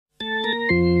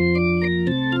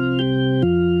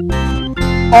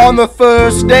On the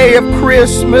first day of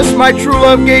Christmas, my true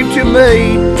love gave to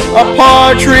me a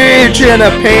partridge in a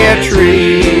pear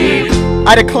tree.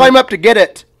 I had to climb up to get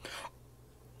it.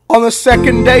 On the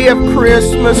second day of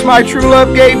Christmas, my true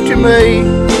love gave to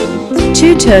me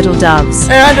 2 turtle doves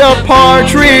and a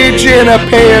partridge in a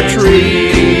pear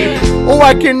tree. Oh,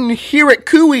 I can hear it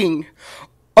cooing.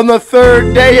 On the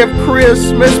third day of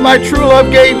Christmas, my true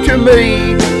love gave to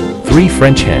me 3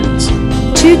 French hens,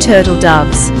 2 turtle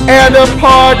doves and a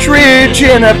partridge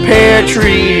in a pear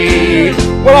tree.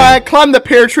 When I climb the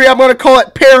pear tree, I'm going to call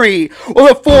it Perry. On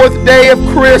the fourth day of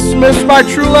Christmas, my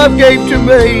true love gave to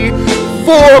me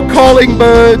 4 calling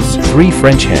birds 3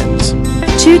 French hens,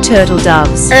 2 turtle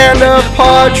doves and a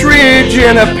partridge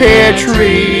in a pear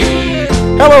tree.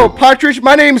 Hello, partridge.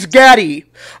 My name's Gaddy.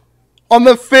 On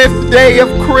the 5th day of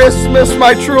Christmas,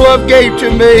 my true love gave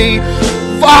to me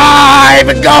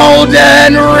 5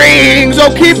 golden rings.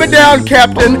 Oh, keep it down,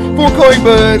 Captain. 4 calling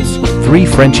birds 3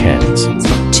 French hens,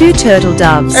 2 turtle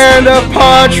doves and a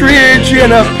partridge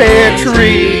in a pear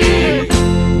tree.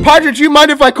 Partridge, you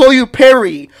mind if I call you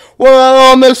Perry?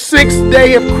 Well, on the 6th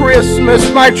day of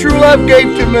Christmas, my true love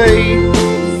gave to me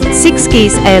 6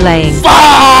 geese a-laying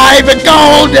 5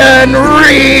 golden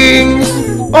rings.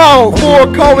 Oh,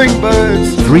 4 calling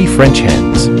birds 3 French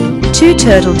hens, 2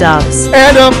 turtle doves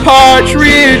and a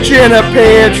partridge in a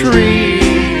pear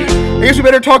tree. I guess we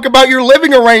better talk about your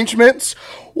living arrangements.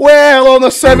 Well, on the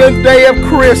 7th day of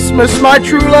Christmas, my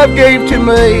true love gave to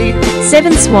me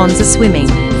 7 swans a-swimming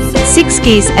 6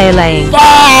 geese a-laying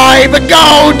 5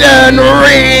 golden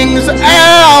rings.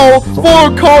 Ow!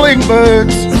 4 calling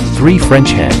birds 3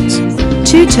 French hens,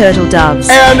 2 turtle doves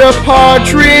and a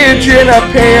partridge in a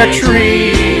pear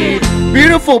tree.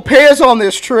 Beautiful pears on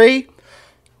this tree.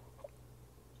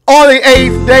 On the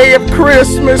 8th day of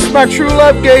Christmas, my true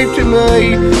love gave to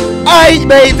me 8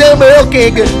 made the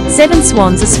milking 7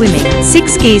 swans a-swimming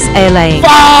 6 geese a-laying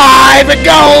 5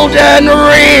 golden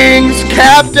rings,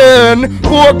 Captain.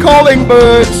 4 calling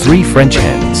birds 3 French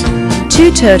hens,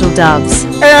 2 turtle doves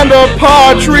and a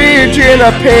partridge in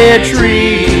a pear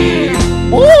tree.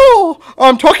 Woo!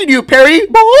 I'm talking to you, Perry.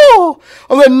 Woo!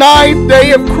 On the 9th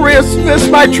day of Christmas,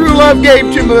 my true love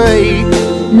gave to me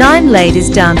 9 ladies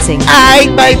dancing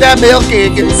 8 made the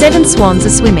milking 7 swans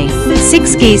a-swimming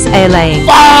 6 geese a-laying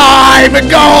 5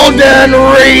 golden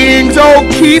rings. Oh,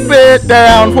 keep it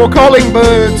down. 4 calling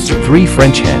birds 3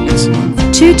 French hens,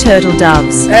 2 turtle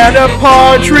doves and a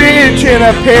partridge in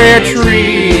a pear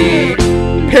tree.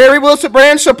 Perry Wilson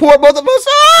Brand, support both of us.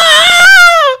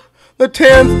 Ah! The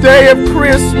 10th day of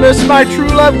Christmas, my true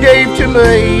love gave to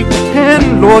me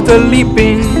 10 lords a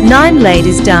leaping 9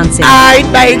 ladies dancing 8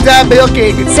 maids a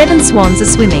milking 7 swans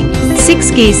a-swimming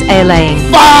 6 geese a-laying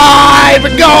 5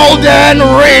 golden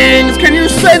rings. Can you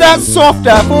say that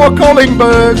softer? 4 calling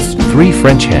birds 3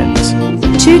 French hens,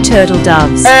 2 turtle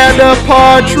doves and a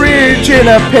partridge in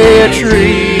a pear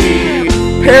tree.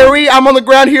 Perry, I'm on the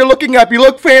ground here looking up. You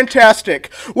look fantastic.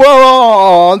 Well,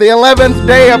 on the 11th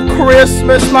day of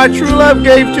Christmas, my true love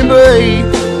gave to me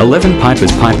 11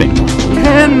 pipers piping,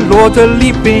 10 lords a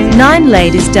leaping 9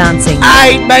 ladies dancing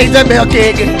 8 maids a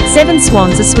milking 7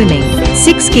 swans a-swimming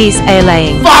 6 geese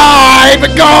a-laying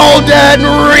 5 golden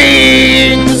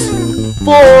rings.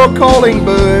 4 calling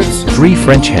birds 3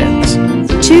 French hens,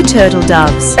 2 turtle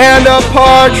doves and a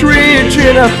partridge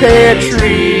in a pear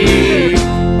tree.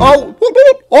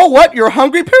 Oh, what? You're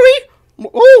hungry, Perry?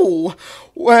 Oh,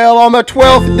 well, on the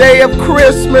 12th day of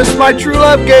Christmas, my true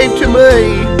love gave to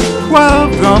me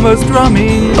 12 drummers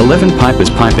drumming 11 pipers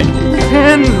piping,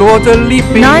 10 lords a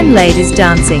leaping 9 ladies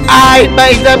dancing 8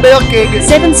 maids a milking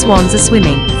 7 swans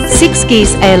a-swimming 6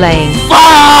 geese a-laying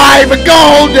 5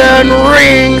 golden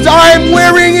rings. I'm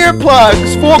wearing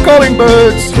earplugs. 4 calling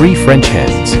birds 3 French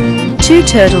hens, 2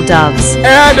 turtle doves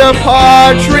and a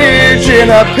partridge in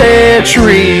a pear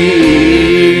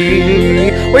tree.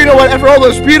 Well, you know what? After all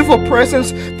those beautiful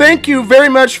presents, thank you very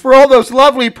much for all those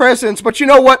lovely presents. But you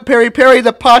know what, Perry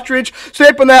the partridge, stay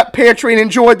up in that pear tree and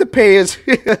enjoyed the pears.